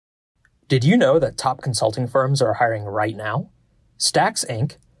Did you know that top consulting firms are hiring right now? Stax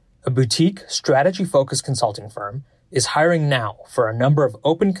Inc., a boutique, strategy-focused consulting firm, is hiring now for a number of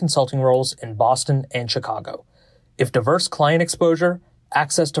open consulting roles in Boston and Chicago. If diverse client exposure,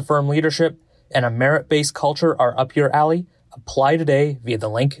 access to firm leadership, and a merit-based culture are up your alley, apply today via the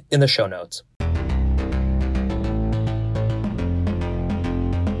link in the show notes.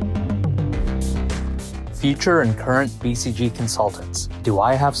 Future and current BCG consultants, do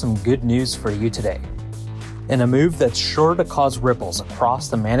I have some good news for you today? In a move that's sure to cause ripples across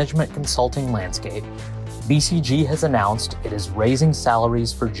the management consulting landscape, BCG has announced it is raising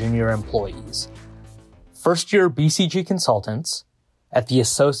salaries for junior employees. First-year BCG consultants at the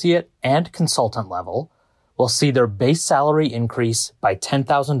associate and consultant level will see their base salary increase by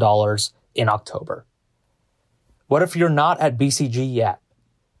 $10,000 in October. What if you're not at BCG yet?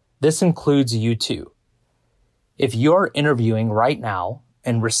 This includes you too. If you're interviewing right now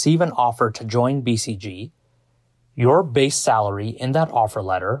and receive an offer to join BCG, your base salary in that offer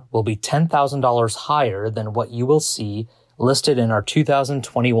letter will be $10,000 higher than what you will see listed in our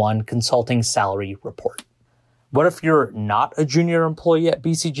 2021 consulting salary report. What if you're not a junior employee at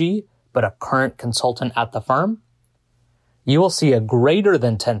BCG, but a current consultant at the firm? You will see a greater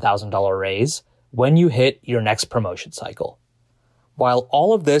than $10,000 raise when you hit your next promotion cycle. While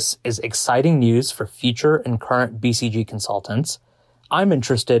all of this is exciting news for future and current BCG consultants, I'm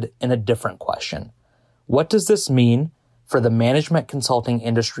interested in a different question. What does this mean for the management consulting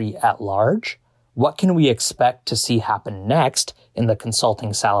industry at large? What can we expect to see happen next in the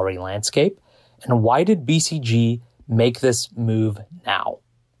consulting salary landscape? And why did BCG make this move now?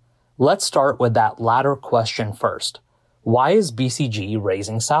 Let's start with that latter question first. Why is BCG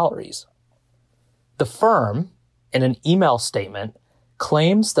raising salaries? The firm, in an email statement,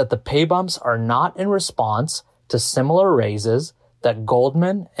 claims that the pay bumps are not in response to similar raises that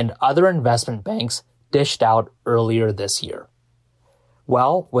Goldman and other investment banks dished out earlier this year.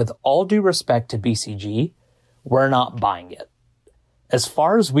 Well, with all due respect to BCG, we're not buying it. As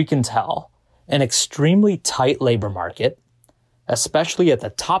far as we can tell, an extremely tight labor market, especially at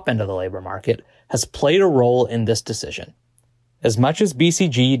the top end of the labor market, has played a role in this decision. As much as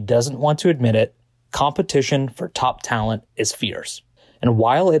BCG doesn't want to admit it, competition for top talent is fierce. And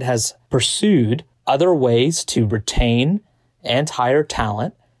while it has pursued other ways to retain and hire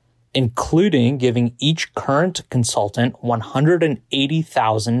talent, including giving each current consultant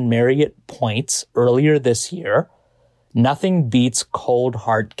 180,000 Marriott points earlier this year, nothing beats cold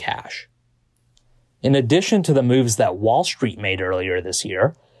hard cash. In addition to the moves that Wall Street made earlier this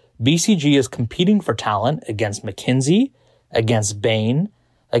year, BCG is competing for talent against McKinsey, against Bain,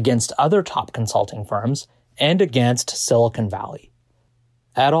 against other top consulting firms, and against Silicon Valley.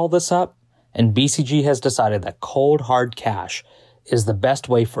 Add all this up, and BCG has decided that cold hard cash is the best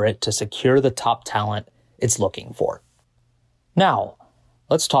way for it to secure the top talent it's looking for. Now,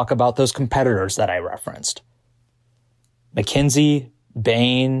 let's talk about those competitors that I referenced. McKinsey,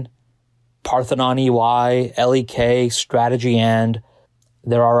 Bain, Parthenon EY, LEK, Strategy and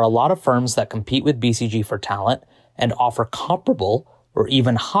there are a lot of firms that compete with BCG for talent and offer comparable or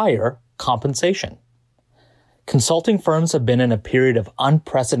even higher compensation. Consulting firms have been in a period of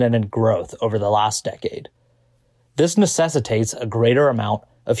unprecedented growth over the last decade. This necessitates a greater amount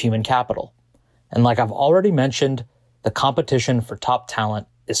of human capital. And like I've already mentioned, the competition for top talent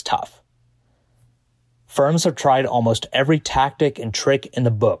is tough. Firms have tried almost every tactic and trick in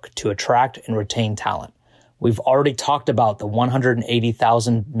the book to attract and retain talent. We've already talked about the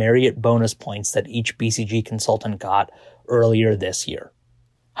 180,000 Marriott bonus points that each BCG consultant got earlier this year.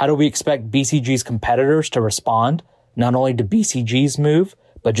 How do we expect BCG's competitors to respond, not only to BCG's move,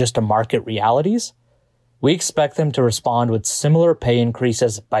 but just to market realities? We expect them to respond with similar pay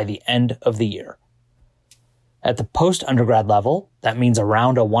increases by the end of the year. At the post-undergrad level, that means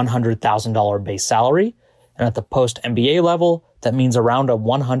around a $100,000 base salary, and at the post-MBA level, that means around a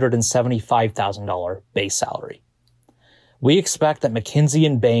 $175,000 base salary. We expect that McKinsey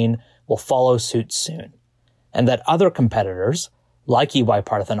and Bain will follow suit soon, and that other competitors, like EY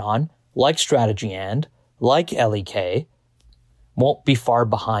Parthenon, like Strategy and, like LEK, won't be far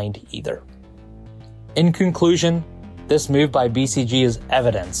behind either. In conclusion, this move by BCG is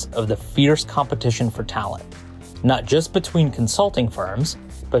evidence of the fierce competition for talent, not just between consulting firms,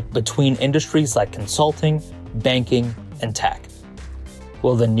 but between industries like consulting, banking, and tech.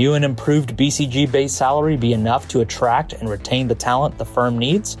 Will the new and improved BCG base salary be enough to attract and retain the talent the firm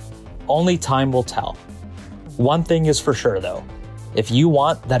needs? Only time will tell. One thing is for sure though, if you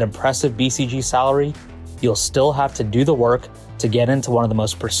want that impressive BCG salary, you'll still have to do the work to get into one of the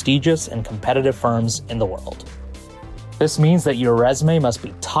most prestigious and competitive firms in the world. This means that your resume must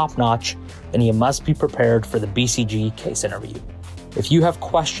be top-notch and you must be prepared for the BCG case interview. If you have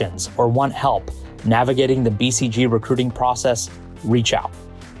questions or want help navigating the BCG recruiting process, reach out.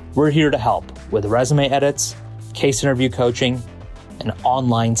 We're here to help with resume edits, case interview coaching, and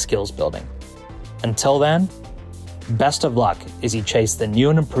online skills building. Until then, best of luck as you chase the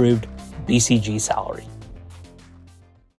new and improved BCG salary.